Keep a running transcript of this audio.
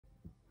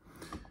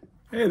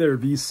Hey there,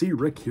 VC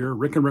Rick here,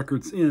 Rick and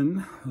Records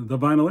in the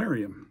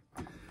Vinylarium.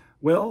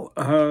 Well,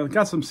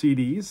 got some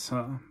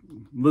CDs,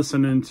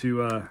 listening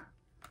to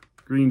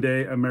Green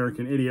Day,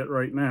 American Idiot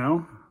right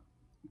now,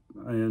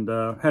 and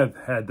have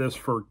had this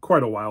for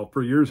quite a while,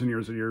 for years and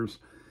years and years,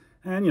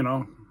 and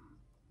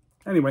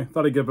anyway,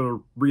 thought I'd give it a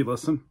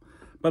re-listen.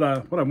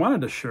 But what I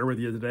wanted to share with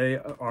you today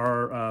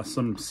are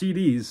some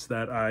CDs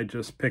that I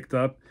just picked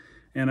up,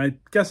 and I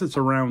guess it's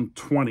around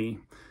 20.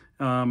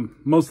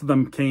 Most of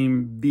them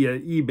came via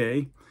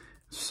eBay.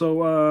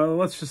 So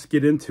let's just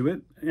get into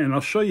it, and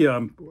I'll show you.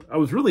 I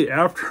was really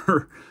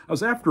after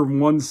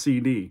one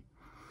CD,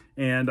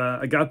 and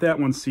I got that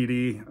one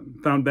CD,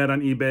 found that on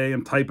eBay.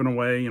 I'm typing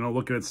away,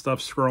 looking at stuff,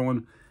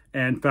 scrolling,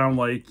 and found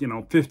like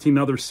 15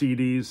 other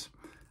CDs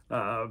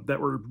that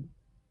were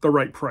the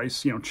right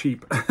price,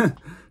 cheap.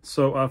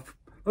 So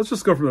let's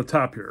just go from the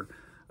top here.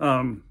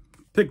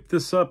 Picked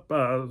this up,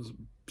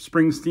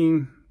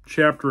 Springsteen,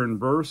 Chapter and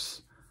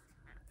Verse.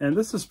 And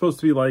this is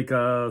supposed to be like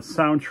a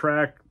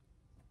soundtrack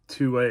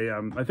to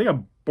I think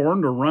a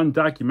Born to Run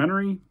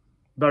documentary,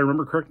 if I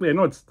remember correctly. I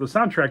know it's the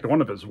soundtrack to one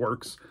of his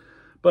works,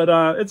 but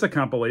it's a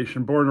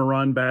compilation. Born to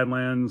Run,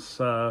 Badlands,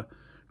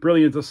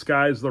 Brilliant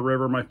Disguise, The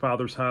River, My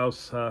Father's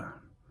House,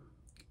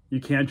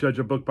 You Can't Judge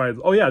a Book by...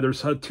 Oh yeah,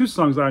 there's 2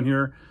 songs on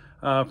here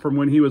from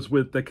when he was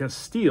with the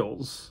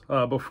Castiles,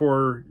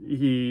 before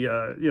he,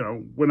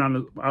 went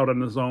out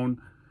on his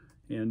own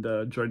and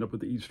joined up with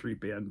the E Street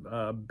Band.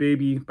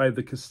 Baby by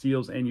the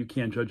Castiles and You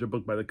Can't Judge a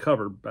Book by the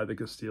Cover by the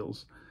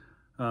Castiles.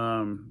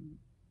 A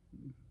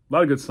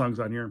lot of good songs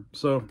on here.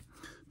 So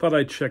thought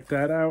I'd check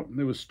that out.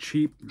 It was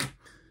cheap.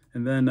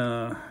 And then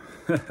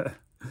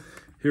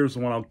here's the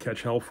one I'll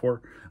catch hell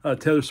for.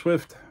 Taylor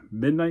Swift,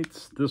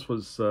 Midnights. This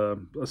was a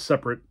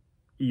separate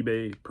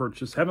eBay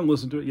purchase. Haven't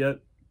listened to it yet.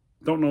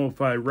 Don't know if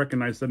I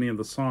recognized any of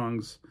the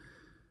songs.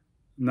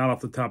 Not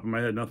off the top of my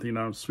head.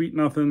 Nothing. Sweet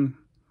Nothing.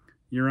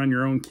 You're on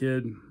Your Own,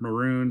 Kid,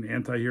 Maroon,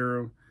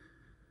 Anti-Hero,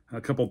 a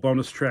couple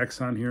bonus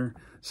tracks on here.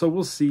 So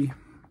we'll see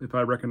if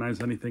I recognize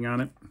anything on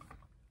it.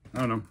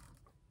 I don't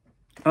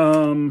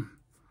know.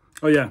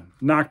 Oh yeah,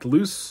 Knocked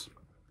Loose,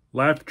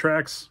 Laugh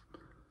Tracks.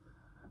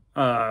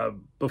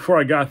 Before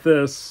I got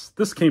this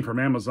came from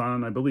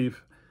Amazon, I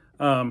believe.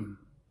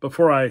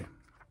 Before I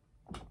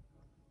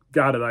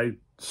got it, I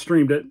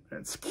streamed it.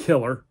 It's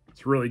killer.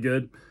 It's really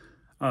good.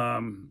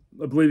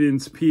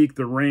 Oblivion's Peak,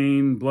 The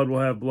Rain, Blood Will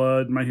Have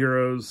Blood, My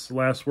Heroes,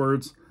 Last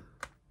Words.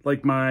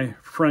 Like my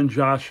friend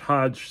Josh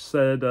Hodge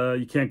said,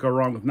 you can't go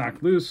wrong with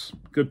Knocked Loose.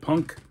 Good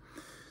punk.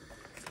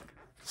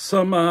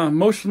 Some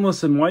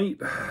Motionless in White,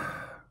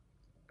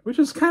 which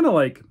is kind of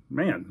like,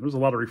 man, there's a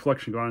lot of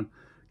reflection going on.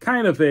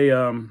 Kind of a,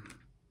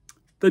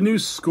 the new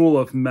school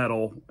of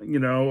metal,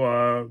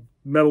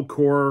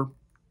 metalcore,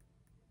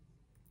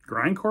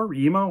 grindcore,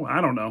 emo,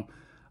 I don't know.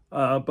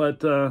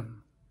 But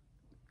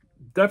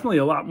definitely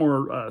a lot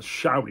more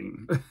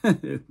shouting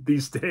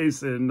these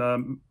days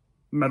in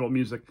metal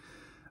music.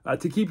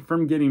 To Keep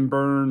From Getting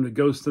Burned,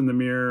 Ghost in the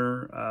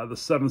Mirror, The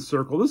Seventh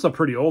Circle. This is a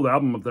pretty old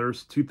album of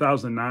theirs,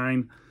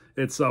 2009.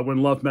 It's When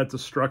Love Met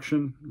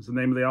Destruction is the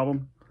name of the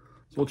album.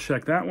 So we'll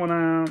check that one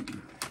out.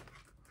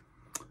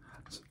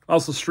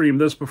 Also streamed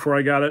this before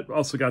I got it.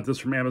 Also got this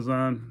from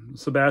Amazon.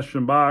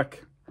 Sebastian Bach,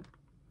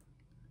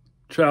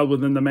 Child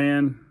Within the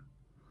Man.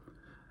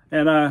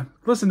 And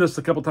listened to this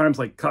a couple times,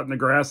 like cutting the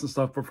grass and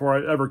stuff before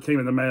I ever came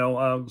in the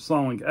mail.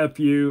 Song like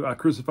F You,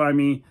 Crucify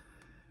Me,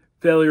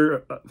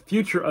 Failure,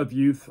 Future of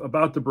Youth,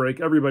 About to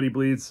Break, Everybody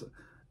Bleeds.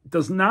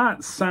 Does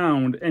not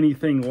sound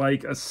anything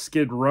like a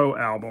Skid Row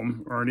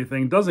album or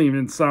anything. Doesn't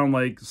even sound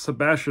like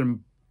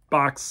Sebastian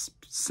Bach's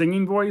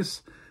singing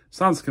voice.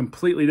 Sounds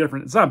completely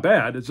different. It's not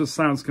bad. It just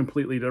sounds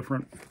completely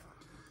different.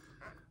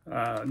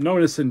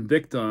 Notice in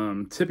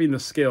Victim, Tipping the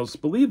Scales.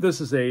 Believe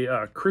this is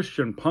a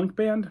Christian punk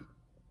band.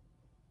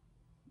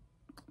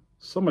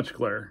 So much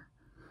glare.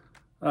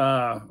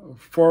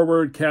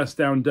 Forward, Cast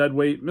Down, Dead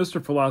Weight,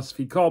 Mr.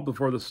 Philosophy, Called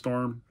Before the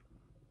Storm.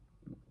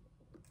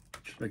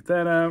 Check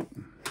that out.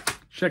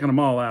 Checking them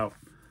all out.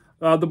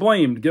 The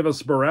Blamed, Give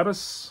Us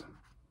Barabbas.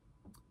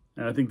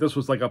 And I think this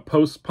was like a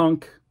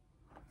post-punk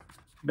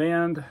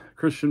band,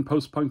 Christian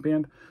post-punk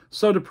band.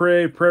 So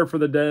Depraved, Prayer for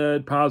the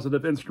Dead,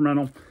 Positive,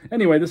 Instrumental.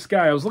 Anyway, this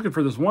guy, I was looking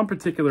for this one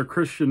particular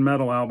Christian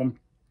metal album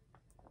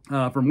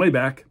from way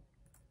back,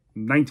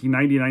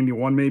 1990,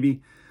 91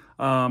 maybe.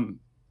 And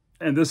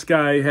this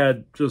guy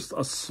had just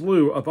a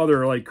slew of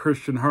other like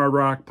Christian hard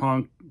rock,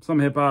 punk, some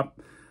hip hop.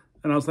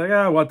 And I was like,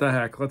 what the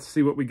heck? Let's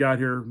see what we got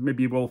here.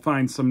 Maybe we'll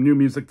find some new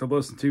music to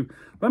listen to.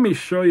 Let me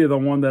show you the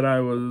one that I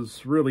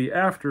was really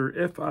after,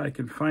 if I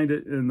can find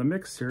it in the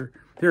mix here.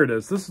 Here it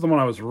is. This is the one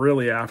I was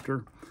really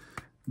after.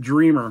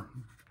 Dreamer,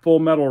 Full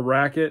Metal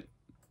Racket,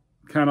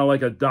 kind of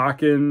like a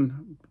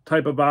Dokken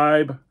type of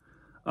vibe.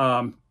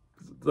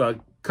 The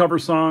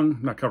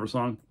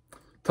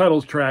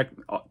titles track,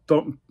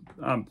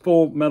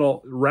 Full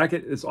Metal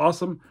Racket is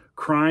awesome.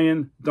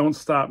 Crying, Don't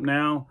Stop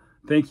Now,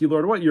 Thank You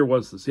Lord. What year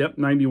was this? Yep,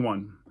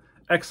 91.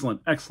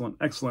 Excellent, excellent,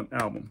 excellent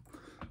album.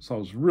 So I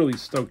was really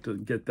stoked to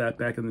get that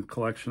back in the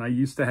collection. I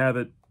used to have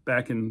it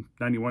back in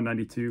 91,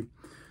 92.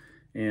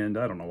 And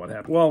I don't know what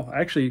happened. Well,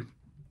 actually,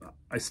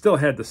 I still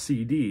had the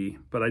CD,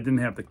 but I didn't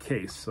have the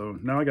case. So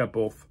now I got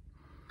both.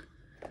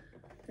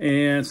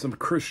 And some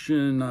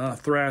Christian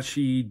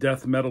thrashy,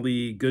 death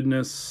metal-y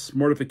goodness.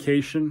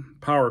 Mortification,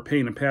 Power,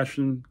 Pain, and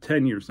Passion,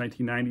 10 years,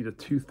 1990 to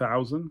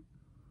 2000.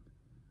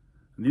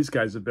 And these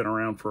guys have been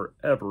around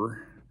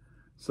forever.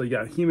 So you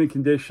got Human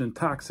Condition,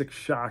 Toxic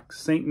Shock,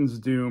 Satan's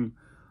Doom,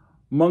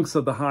 Monks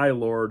of the High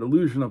Lord,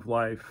 Illusion of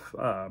Life,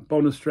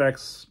 bonus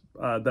tracks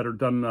that are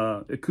done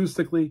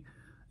acoustically,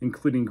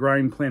 including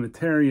Grind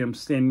Planetarium,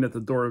 Standing at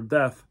the Door of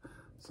Death.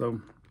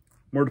 So,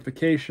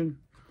 Mortification.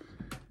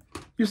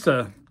 Used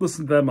to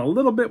listen to them a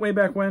little bit way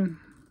back when.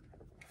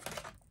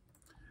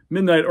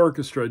 Midnight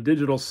Orchestra,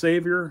 Digital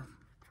Savior.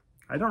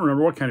 I don't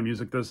remember what kind of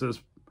music this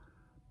is.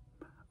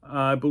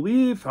 I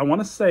believe, I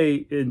want to say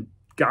in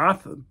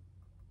goth,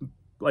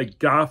 like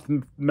goth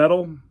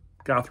metal,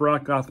 goth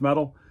rock, goth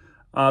metal.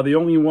 The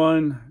Only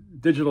One,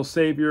 Digital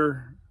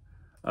Savior,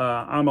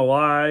 I'm a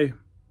Lie,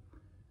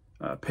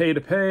 Pay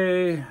to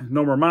Pay,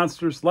 No More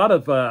Monsters. A lot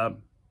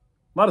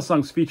of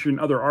songs featuring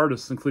other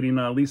artists, including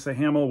Lisa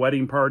Hamill,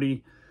 Wedding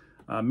Party,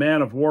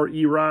 Man of War,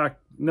 E-Rock.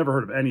 Never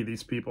heard of any of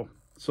these people,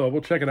 so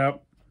we'll check it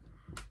out.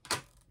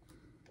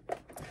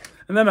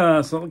 And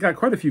then, so I got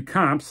quite a few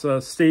comps.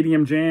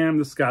 Stadium Jam,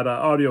 this got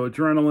Audio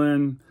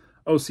Adrenaline,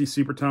 OC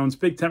Supertones,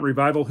 Big Tent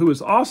Revival, who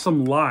is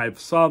awesome live.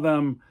 Saw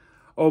them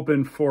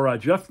open for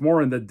Jeff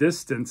Moore in the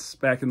Distance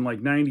back in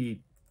like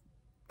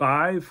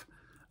 95.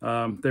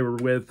 They were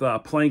with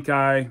Plank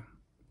Eye.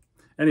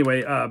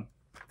 Anyway,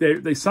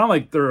 they sound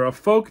like they're a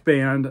folk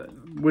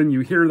band when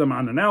you hear them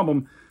on an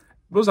album.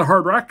 It was a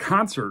hard rock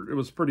concert. It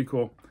was pretty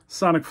cool.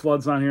 Sonic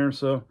Flood's on here,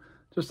 so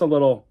just a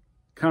little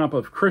comp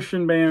of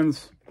Christian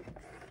bands.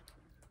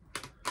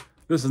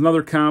 This is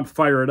another comp,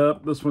 Fire It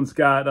Up. This one's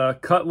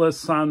got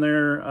Cutlass on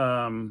there,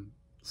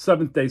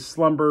 Seventh Day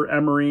Slumber,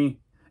 Emery,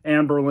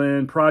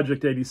 Anberlin,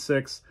 Project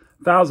 86,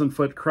 1,000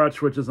 Foot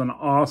Crutch, which is an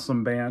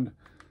awesome band.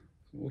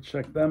 We'll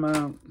check them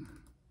out.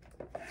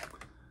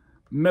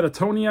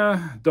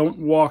 Metatonia, Don't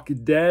Walk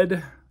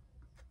Dead.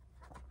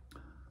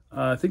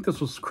 I think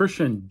this was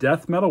Christian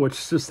death metal,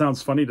 which just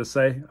sounds funny to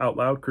say out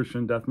loud,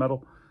 Christian death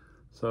metal.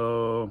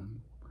 So,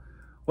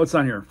 what's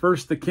on here?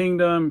 First the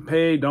Kingdom,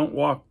 Pay, Don't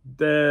Walk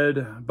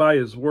Dead, By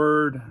His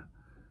Word.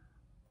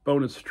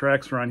 Bonus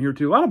tracks are on here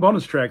too. A lot of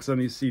bonus tracks on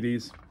these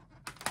CDs.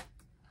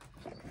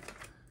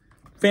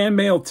 Fan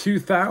Mail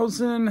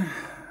 2000.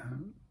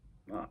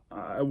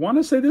 I want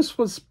to say this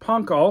was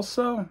punk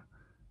also.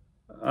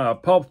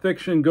 Pulp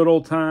Fiction, Good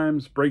Old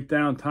Times,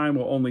 Breakdown, Time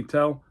Will Only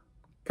Tell.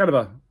 Kind of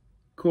a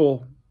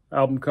cool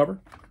album cover.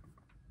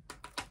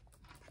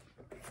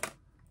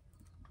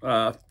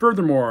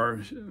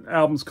 Furthermore,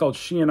 album's called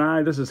She and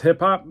I. This is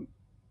hip-hop.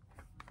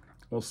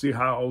 We'll see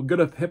how good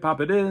of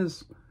hip-hop it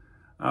is.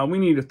 We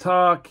Need to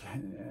Talk.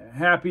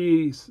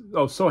 Happy.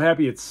 Oh, So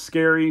Happy It's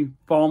Scary.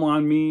 Fall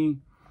on Me.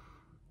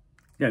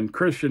 Again,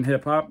 Christian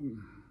hip-hop.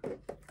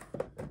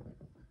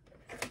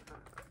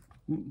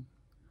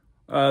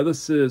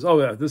 This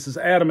is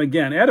Adam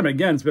Again. Adam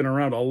Again's been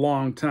around a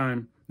long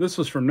time. This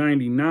was from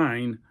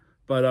 99,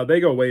 but they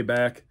go way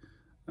back.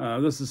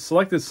 This is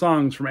selected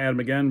songs from Adam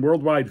Again,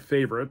 worldwide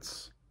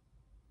favorites.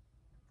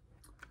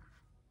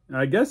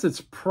 I guess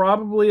it's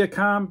probably a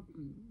comp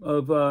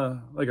of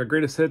like a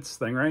greatest hits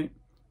thing, right?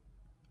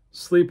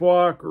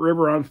 Sleepwalk,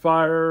 River on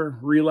Fire,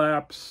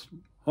 Relapse,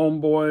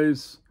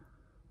 Homeboys,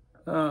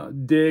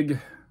 Dig,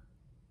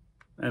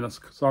 and a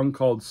song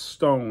called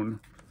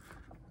Stone.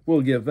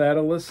 We'll give that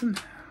a listen.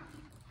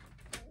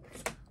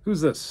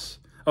 Who's this?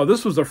 Oh,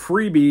 this was a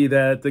freebie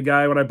that the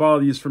guy, when I bought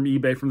these from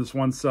eBay from this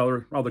one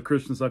seller, all the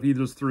Christian stuff, he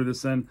just threw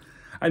this in.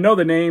 I know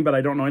the name, but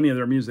I don't know any of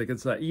their music.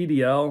 It's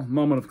EDL,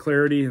 Moment of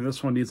Clarity, and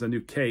this one needs a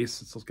new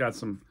case. It's got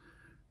some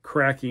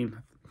cracking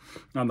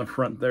on the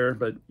front there,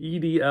 but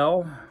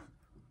EDL,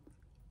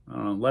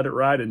 Let It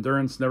Ride,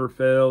 Endurance Never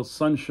Fails,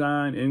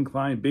 Sunshine,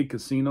 Incline, Big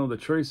Casino, The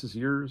Choice is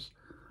Yours.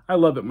 I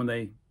love it when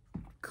they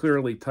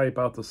clearly type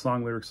out the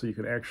song lyrics so you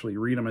can actually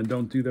read them and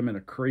don't do them in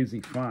a crazy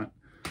font.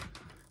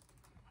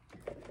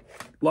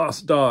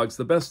 Lost Dogs,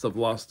 the best of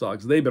Lost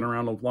Dogs. They've been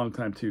around a long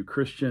time too.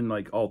 Christian,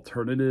 like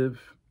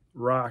alternative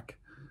rock.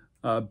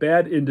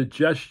 Bad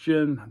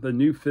Indigestion, The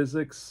New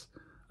Physics,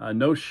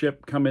 No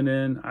Ship Coming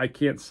In, I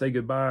Can't Say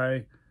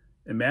Goodbye,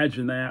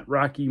 Imagine That,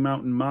 Rocky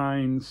Mountain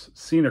Mines,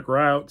 Scenic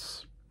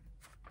Routes.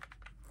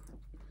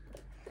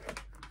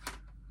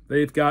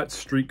 They've got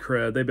street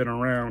cred. They've been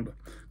around.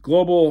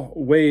 Global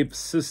Wave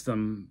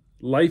System,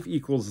 Life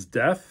Equals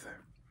Death.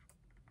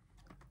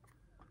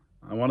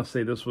 I want to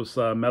say this was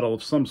metal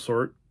of some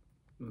sort.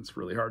 It's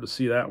really hard to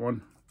see that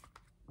one.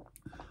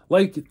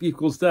 Life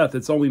Equals Death,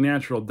 It's Only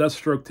Natural,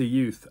 Deathstroke to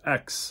Youth,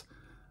 X.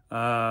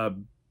 To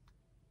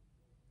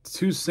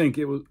Sink,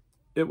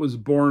 it was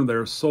Born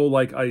There, Soul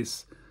Like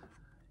Ice.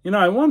 You know,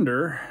 I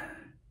wonder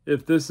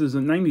if this is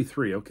in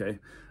 93, okay.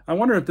 I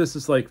wonder if this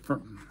is like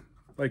from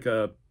like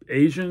a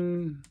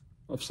Asian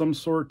of some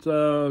sort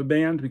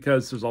band,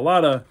 because there's a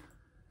lot of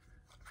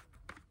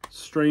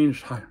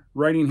strange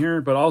writing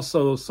here, but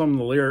also some of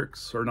the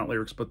lyrics, or not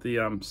lyrics, but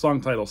the song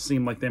titles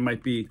seem like they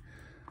might be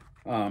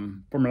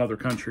from another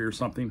country or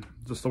something,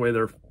 just the way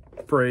they're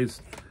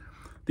phrased.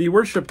 The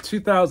Worship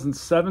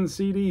 2007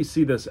 CD, you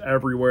see this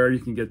everywhere. You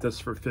can get this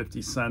for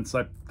 50 cents.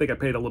 I think I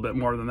paid a little bit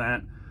more than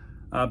that.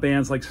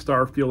 Bands like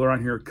Starfield are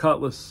on here,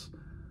 Cutlass,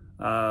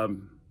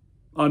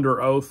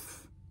 Under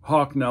Oath,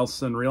 Hawk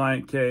Nelson,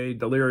 Relient K,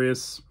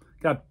 Delirious.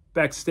 Got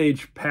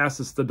backstage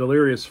passes to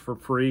Delirious for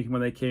free when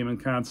they came in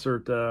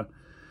concert.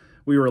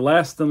 We were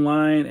last in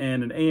line,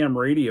 and an AM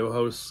radio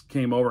host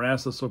came over and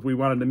asked us if we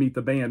wanted to meet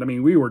the band. I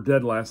mean, we were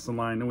dead last in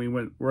line, and we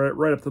went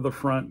right up to the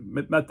front,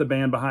 met the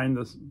band behind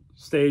the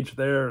stage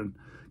there, and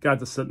got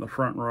to sit in the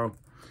front row.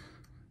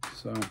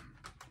 So,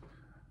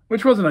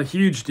 which wasn't a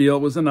huge deal.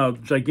 It was in a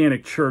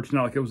gigantic church,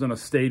 not like it was in a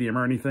stadium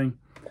or anything.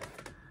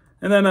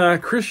 And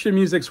then Christian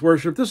Music's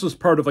Worship. This was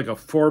part of like a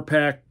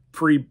 4-pack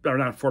free, or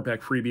not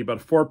 4-pack freebie,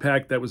 but a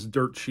 4-pack that was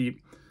dirt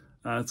cheap.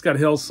 It's got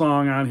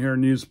Hillsong on here,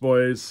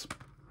 Newsboys,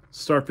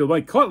 Starfield.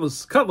 Like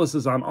Cutlass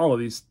is on all of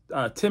these.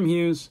 Tim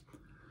Hughes.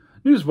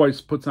 Newsboys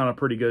puts on a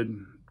pretty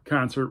good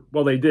concert.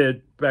 Well, they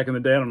did back in the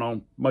day. I don't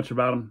know much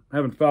about them. I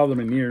haven't followed them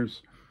in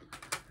years.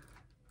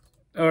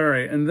 All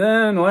right, and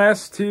then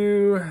last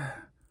two.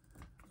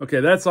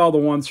 Okay, that's all the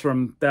ones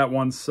from that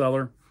one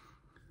seller.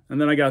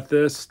 And then I got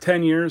this,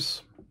 10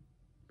 Years.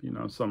 You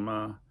know,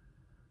 some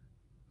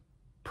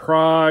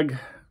prog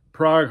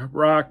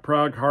rock,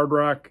 prog hard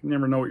rock. You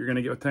never know what you're going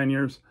to get with 10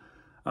 Years.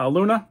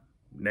 Luna,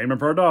 name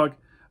of our dog.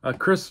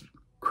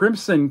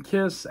 Crimson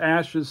Kiss,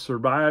 Ashes,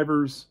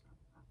 Survivors,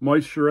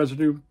 Moisture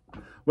Residue.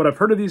 What I've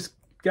heard of these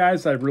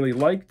guys I've really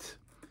liked.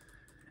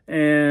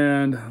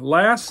 And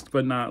last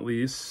but not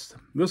least,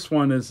 this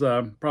one is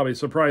probably a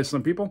surprise to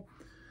some people,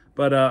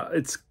 but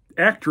it's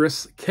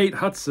actress Kate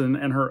Hudson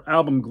and her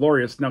album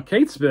Glorious. Now,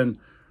 Kate's been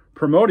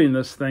promoting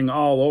this thing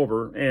all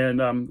over,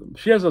 and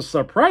she has a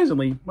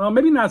surprisingly, well,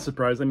 maybe not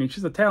surprising. I mean,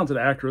 she's a talented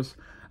actress.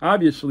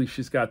 Obviously,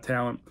 she's got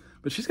talent,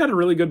 but she's got a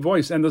really good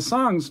voice, and the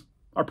songs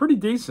are pretty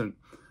decent.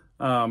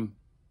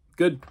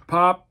 Good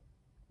pop,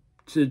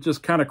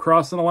 just kind of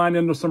crossing the line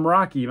into some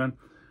rock even.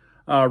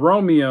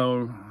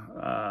 Romeo,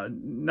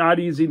 Not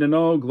Easy to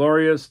Know,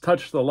 Glorious,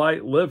 Touch the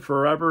Light, Live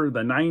Forever,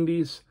 the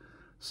 90s.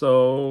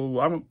 So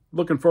I'm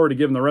looking forward to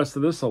giving the rest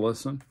of this a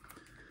listen.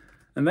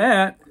 And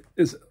that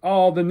is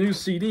all the new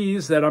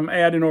CDs that I'm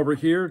adding over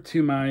here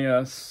to my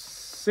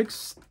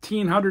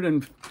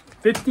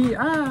 1,650.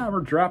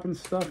 We're dropping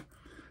stuff.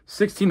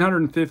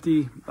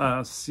 1,650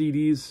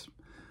 CDs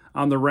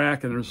on the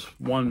rack, and there's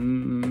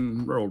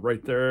one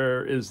right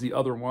there is the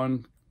other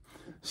one.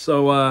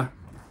 So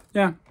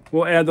yeah,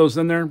 we'll add those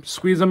in there,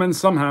 squeeze them in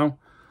somehow.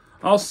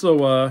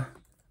 Also,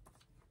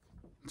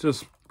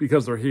 just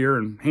because they're here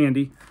and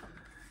handy,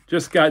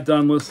 just got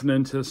done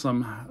listening to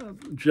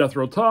some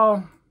Jethro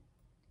Tull.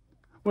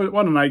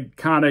 What an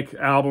iconic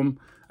album.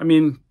 I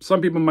mean,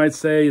 some people might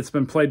say it's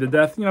been played to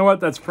death. You know what?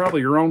 That's probably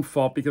your own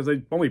fault, because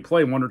they only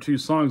play 1 or 2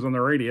 songs on the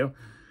radio.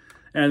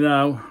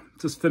 And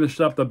just finished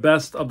up the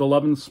best of the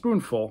Lovin'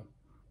 Spoonful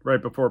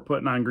right before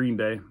putting on Green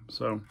Day.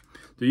 So,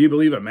 do you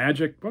believe in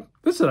magic? Well,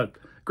 this is a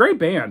great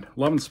band,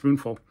 Lovin'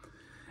 Spoonful.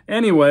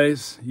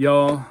 Anyways,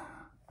 y'all,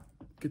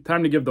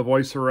 time to give the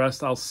voice a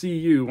rest. I'll see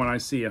you when I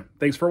see you.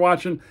 Thanks for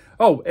watching.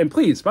 Oh, and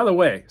please, by the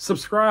way,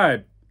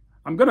 subscribe.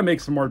 I'm going to make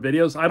some more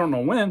videos. I don't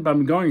know when, but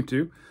I'm going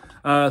to.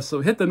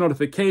 So hit the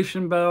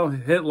notification bell,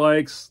 hit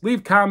likes,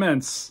 leave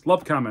comments.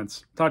 Love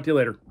comments. Talk to you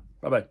later.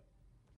 Bye-bye.